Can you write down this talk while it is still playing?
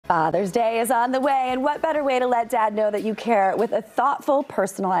Father's Day is on the way, and what better way to let Dad know that you care with a thoughtful,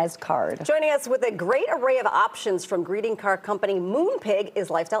 personalized card. Joining us with a great array of options from greeting card company Moonpig is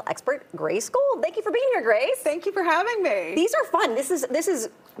lifestyle expert Grace Gold. Thank you for being here, Grace. Thank you for having me. These are fun. This is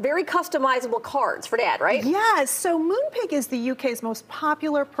very customizable cards for Dad, right? Yes. So Moonpig is the UK's most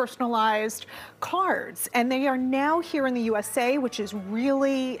popular personalized cards, and they are now here in the USA, which is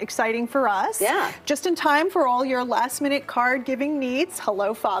really exciting for us. Yeah. Just in time for all your last-minute card giving needs.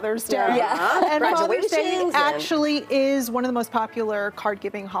 Hello, Father's Day. Yeah. And Father's Day Graduations actually is one of the most popular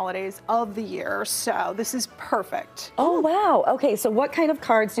card-giving holidays of the year, so this is perfect. Oh, wow. Okay, so what kind of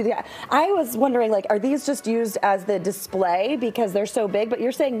cards do they have? I was wondering, like, are these just used as the display because they're so big? But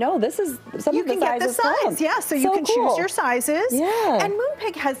you're saying, no, this is some You of the can get the size, yeah, so you can choose your sizes. Yeah. And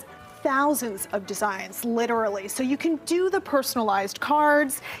Moonpig has thousands of designs, literally. So you can do the personalized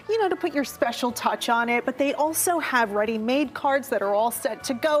cards, you know, to put your special touch on it, but they also have ready-made cards that are all set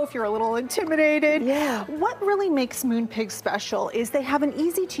to go if you're a little intimidated. Yeah. What really makes Moonpig special is they have an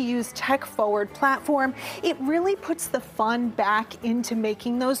easy-to-use tech-forward platform. It really puts the fun back into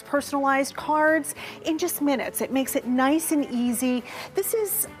making those personalized cards in just minutes. It makes it nice and easy. This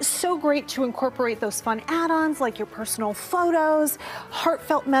is so great to incorporate those fun add-ons like your personal photos,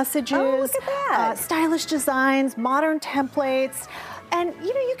 heartfelt messages, Oh, look at that. stylish designs, modern templates. And,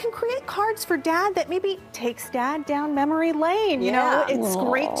 you know, you can create cards for Dad that maybe takes Dad down memory lane. You know, it's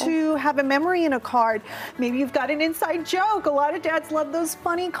great to have a memory in a card. Maybe you've got an inside joke. A lot of dads love those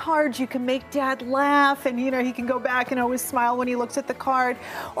funny cards. You can make Dad laugh and, you know, he can go back and always smile when he looks at the card.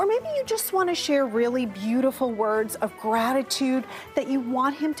 Or maybe you just want to share really beautiful words of gratitude that you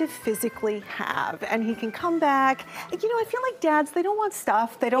want him to physically have. And he can come back. You know, I feel like dads, they don't want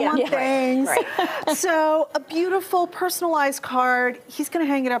stuff. They don't want things. Right. So a beautiful personalized card. He's going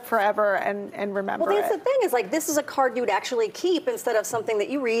to hang it up forever and remember Well, it. that's the thing is, like, this is a card you would actually keep instead of something that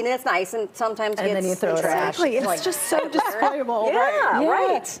you read, and it's nice, and sometimes And then you throw it in trash. Exactly. It's like, just so displayable. yeah,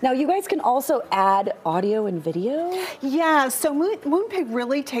 right. Now, you guys can also add audio and video? Yeah, so Moonpig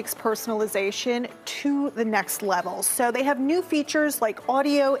really takes personalization to the next level. So they have new features like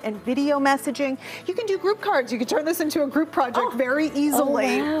audio and video messaging. You can do group cards. You can turn this into a group project very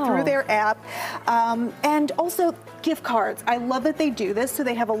easily through their app. And also gift cards. I love that they do this. So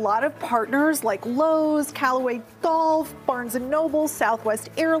they have a lot of partners like Lowe's, Callaway Golf, Barnes & Noble, Southwest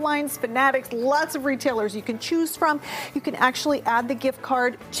Airlines, Fanatics, lots of retailers you can choose from. You can actually add the gift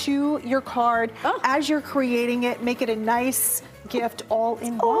card to your card as you're creating it, make it a nice gift all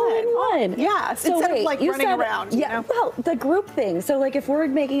in one. Yeah, So instead wait, of like you running said, around. Yeah, You know? well, the group thing. So like if we're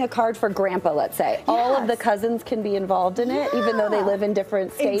making a card for Grandpa, let's say, all of the cousins can be involved in it, even though they live in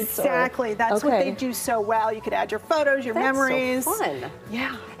different states. Exactly. That's what they do so well. You could add your photos, your memories. So fun.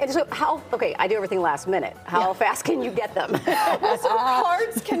 Yeah. And so I do everything last minute. How fast can you get them? So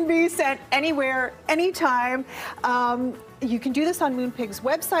cards can be sent anywhere, anytime. You can do this on Moonpig's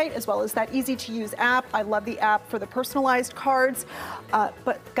website as well as that easy-to-use app. I love the app for the personalized cards.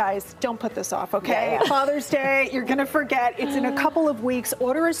 But guys, don't put this off, okay? Father's Day, you're gonna forget. It's in a couple of weeks.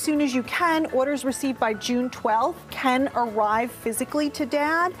 Order as soon as you can. Orders received by June 12th can arrive physically to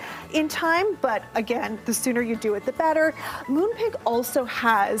Dad in time. But again, the sooner you do it, the better. Moonpig also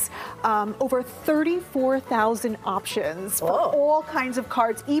has over 34,000 options for all kinds of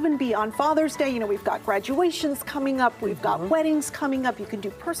cards, even beyond Father's Day. You know, we've got graduations coming up. We've got weddings coming up. You can do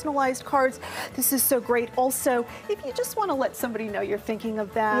personalized cards. This is so great. Also, if you just want to let somebody know you're thinking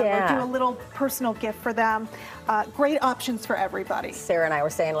of them or do a little personal gift for them, great options for everybody. Sarah and I were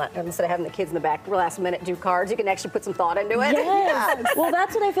saying, instead of having the kids in the back last minute do cards, you can actually put some thought into it. Yes. Well,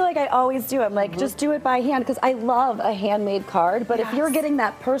 that's what I feel like I always do. I'm like, just do it by hand, because I love a handmade card. But if you're getting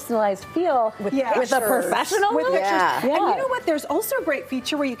that personalized feel with a professional with look, pictures. And you know what? There's also a great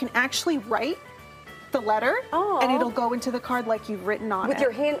feature where you can actually write the letter, and it'll go into the card like you've written on with it.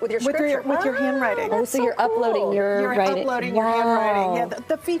 your hand, with your scripture. With your handwriting. Oh, so you're uploading your writing. Uploading your handwriting. Yeah,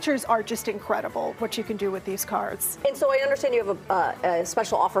 the features are just incredible, what you can do with these cards. And so I understand you have a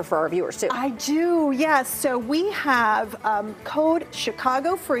special offer for our viewers too. I do, yes. So we have code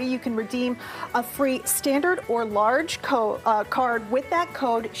CHICAGOFREE. You can redeem a free standard or large card with that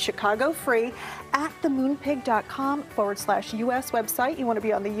code CHICAGOFREE at themoonpig.com/US website. You want to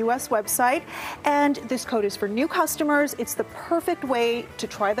be on the US website. And this code is for new customers. It's the perfect way to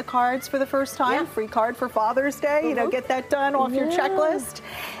try the cards for the first time. Free card for Father's Day. You know, get that done off your checklist.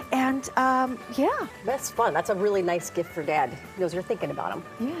 And That's fun. That's a really nice gift for Dad. He knows you're thinking about him.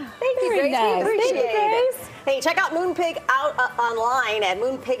 Yeah. Thank you, Very Grace. nice. We appreciate Thank you, it. Grace. Hey, check out Moonpig out online at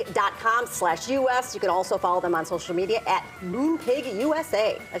moonpig.com/US. You can also follow them on social media at Moonpig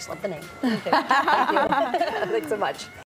USA. I just love the name. Moonpig. Thank you. Thanks so much.